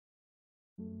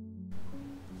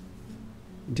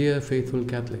Dear faithful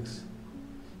Catholics,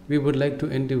 we would like to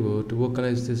endeavor to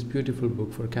vocalize this beautiful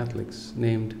book for Catholics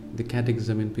named The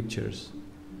Catechism in Pictures.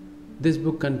 This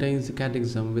book contains the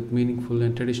Catechism with meaningful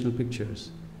and traditional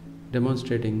pictures,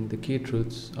 demonstrating the key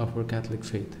truths of our Catholic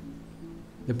faith.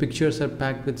 The pictures are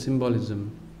packed with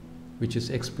symbolism, which is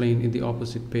explained in the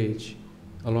opposite page,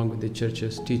 along with the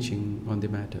Church's teaching on the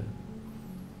matter.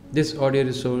 This audio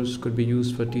resource could be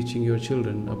used for teaching your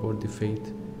children about the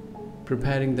faith,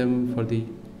 preparing them for the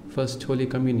First Holy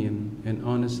Communion, and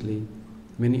honestly,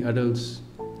 many adults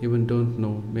even don't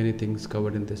know many things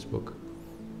covered in this book.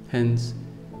 Hence,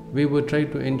 we will try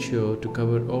to ensure to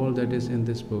cover all that is in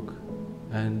this book,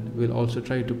 and we'll also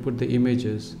try to put the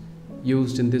images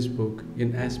used in this book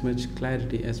in as much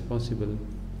clarity as possible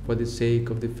for the sake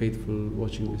of the faithful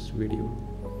watching this video.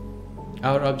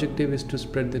 Our objective is to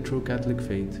spread the true Catholic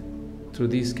faith through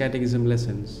these catechism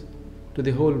lessons to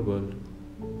the whole world.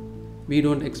 We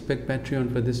don't expect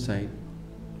Patreon for this site,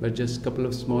 but just a couple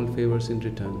of small favors in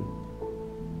return.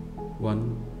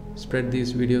 1. Spread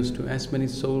these videos to as many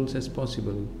souls as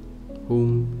possible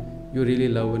whom you really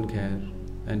love and care.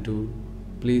 And 2.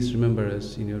 Please remember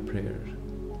us in your prayer.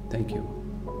 Thank you.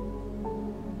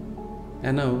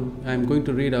 And now I am going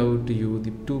to read out to you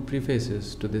the 2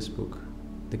 prefaces to this book,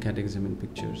 The Catechism in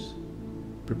Pictures.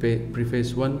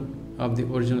 Preface 1 of the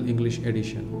original English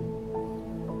edition.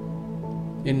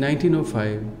 In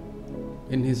 1905,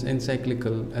 in his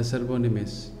encyclical Acervo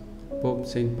Nimis, Pope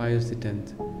St. Pius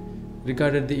X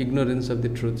regarded the ignorance of the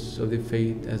truths of the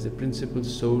faith as the principal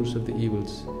source of the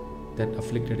evils that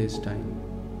afflicted his time.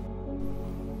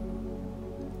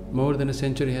 More than a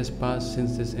century has passed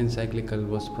since this encyclical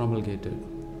was promulgated.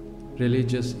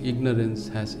 Religious ignorance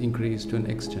has increased to an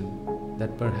extent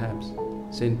that perhaps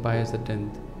St. Pius X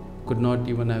could not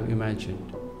even have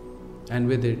imagined, and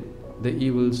with it, the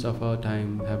evils of our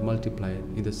time have multiplied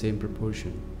in the same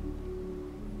proportion.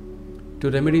 To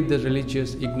remedy the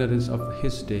religious ignorance of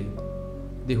his day,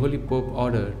 the Holy Pope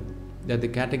ordered that the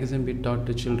Catechism be taught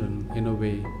to children in a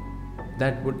way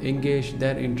that would engage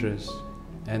their interest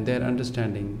and their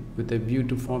understanding with a view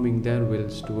to forming their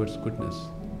wills towards goodness.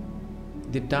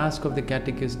 The task of the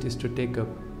catechist is to take up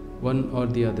one or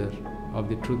the other of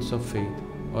the truths of faith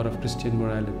or of Christian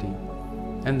morality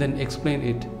and then explain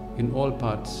it in all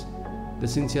parts. The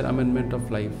sincere amendment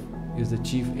of life is the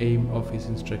chief aim of his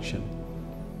instruction.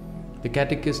 The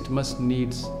catechist must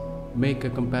needs make a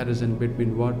comparison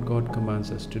between what God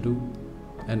commands us to do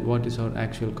and what is our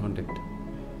actual conduct.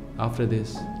 After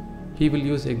this, he will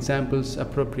use examples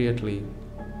appropriately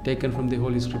taken from the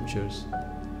Holy Scriptures,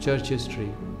 church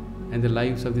history, and the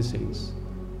lives of the saints,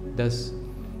 thus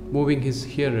moving his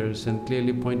hearers and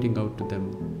clearly pointing out to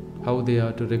them how they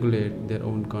are to regulate their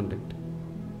own conduct.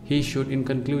 He should, in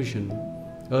conclusion,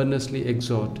 earnestly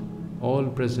exhort all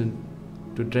present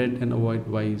to dread and avoid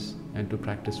vice and to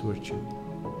practice virtue.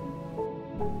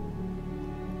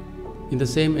 In the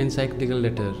same encyclical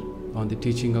letter on the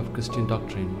teaching of Christian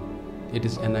doctrine, it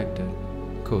is enacted,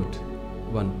 quote,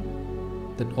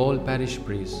 1. That all parish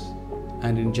priests,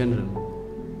 and in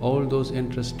general, all those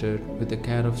entrusted with the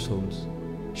care of souls,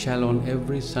 shall on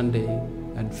every Sunday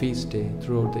and feast day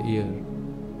throughout the year,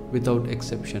 without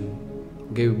exception,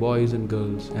 give boys and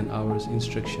girls an hour's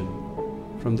instruction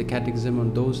from the Catechism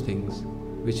on those things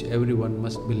which everyone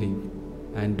must believe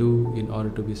and do in order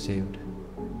to be saved.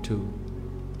 2.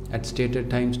 At stated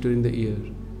times during the year,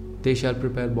 they shall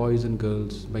prepare boys and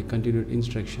girls by continued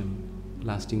instruction,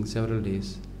 lasting several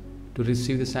days, to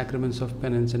receive the sacraments of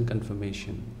penance and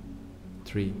confirmation.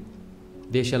 3.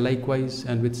 They shall likewise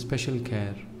and with special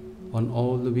care on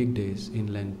all the weekdays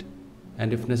in Lent,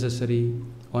 and if necessary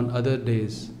on other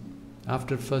days,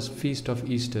 after first feast of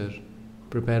Easter,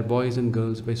 prepare boys and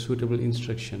girls by suitable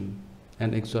instruction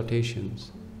and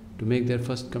exhortations to make their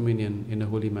first communion in a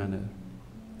holy manner.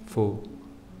 4.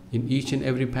 In each and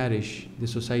every parish, the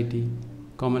society,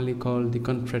 commonly called the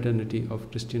Confraternity of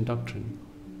Christian Doctrine,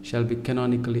 shall be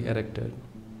canonically erected.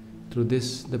 Through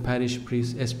this, the parish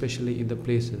priests, especially in the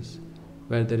places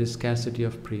where there is scarcity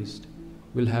of priests,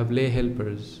 will have lay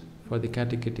helpers for the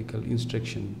catechetical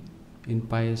instruction in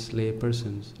pious lay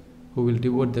persons who will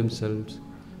devote themselves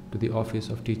to the office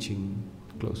of teaching.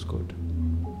 Close quote.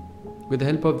 With the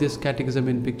help of this Catechism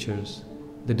in Pictures,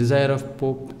 the desire of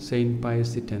Pope St.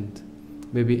 Pius X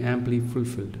may be amply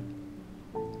fulfilled.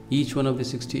 Each one of the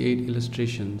 68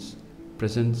 illustrations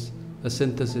presents a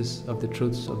synthesis of the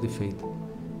truths of the faith,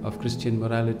 of Christian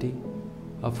morality,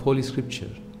 of Holy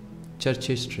Scripture, church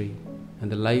history, and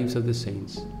the lives of the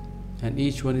saints, and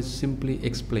each one is simply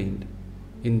explained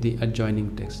in the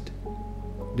adjoining text.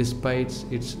 Despite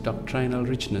its doctrinal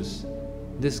richness,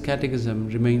 this catechism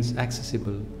remains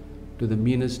accessible to the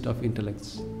meanest of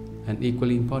intellects, and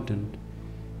equally important,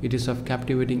 it is of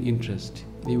captivating interest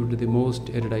even to the most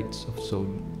erudites of soul.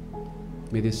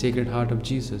 May the Sacred Heart of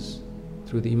Jesus,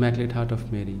 through the Immaculate Heart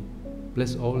of Mary,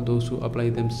 bless all those who apply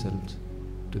themselves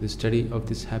to the study of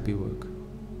this happy work.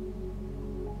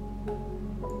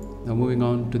 Now moving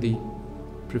on to the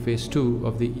Preface 2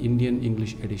 of the Indian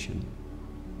English edition.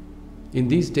 In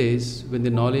these days, when the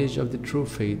knowledge of the true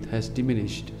faith has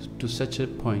diminished to such a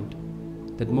point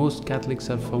that most Catholics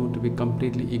are found to be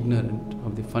completely ignorant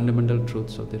of the fundamental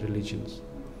truths of their religions,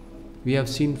 we have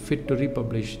seen fit to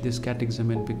republish this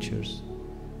Catechism and pictures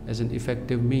as an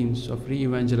effective means of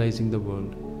re-evangelizing the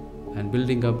world and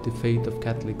building up the faith of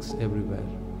Catholics everywhere.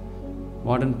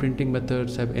 Modern printing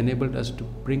methods have enabled us to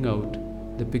bring out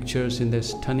the pictures in their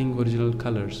stunning original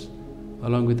colors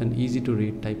along with an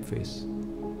easy-to-read typeface.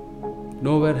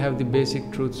 Nowhere have the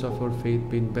basic truths of our faith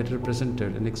been better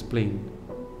presented and explained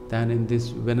than in this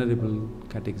venerable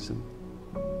Catechism.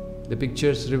 The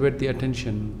pictures rivet the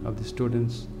attention of the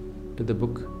students to the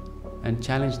book and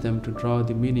challenge them to draw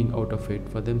the meaning out of it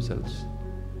for themselves.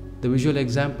 The visual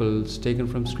examples taken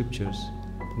from scriptures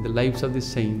in the lives of the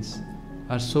saints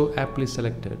are so aptly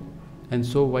selected and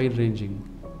so wide-ranging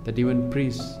that even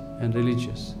priests and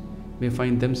religious may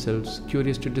find themselves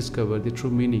curious to discover the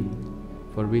true meaning,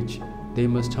 for which they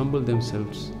must humble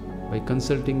themselves by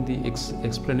consulting the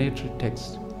explanatory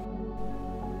text.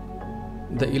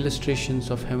 The illustrations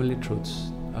of heavenly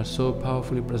truths are so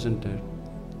powerfully presented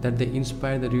that they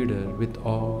inspire the reader with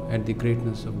awe at the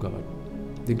greatness of God,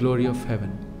 the glory of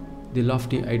heaven, the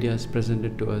lofty ideas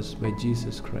presented to us by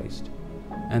Jesus Christ,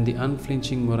 and the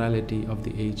unflinching morality of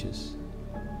the ages.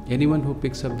 Anyone who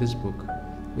picks up this book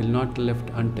will not be left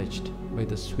untouched by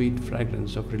the sweet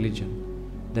fragrance of religion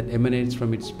that emanates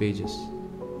from its pages.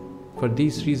 For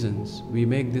these reasons, we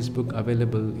make this book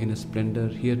available in a splendor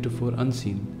heretofore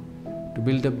unseen to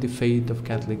build up the faith of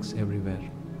Catholics everywhere.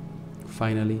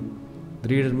 Finally, the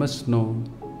reader must know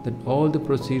that all the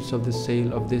proceeds of the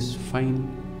sale of this fine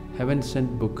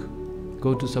heaven-sent book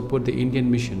go to support the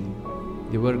Indian mission.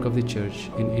 The work of the Church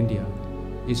in India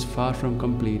is far from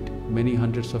complete. Many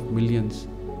hundreds of millions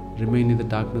remain in the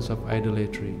darkness of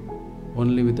idolatry.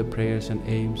 Only with the prayers and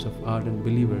aims of ardent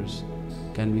believers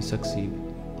can we succeed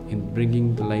in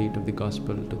bringing the light of the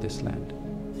gospel to this land.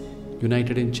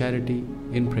 United in charity,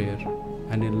 in prayer,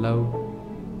 and in love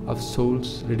of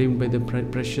souls redeemed by the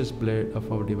precious blood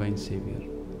of our divine Savior.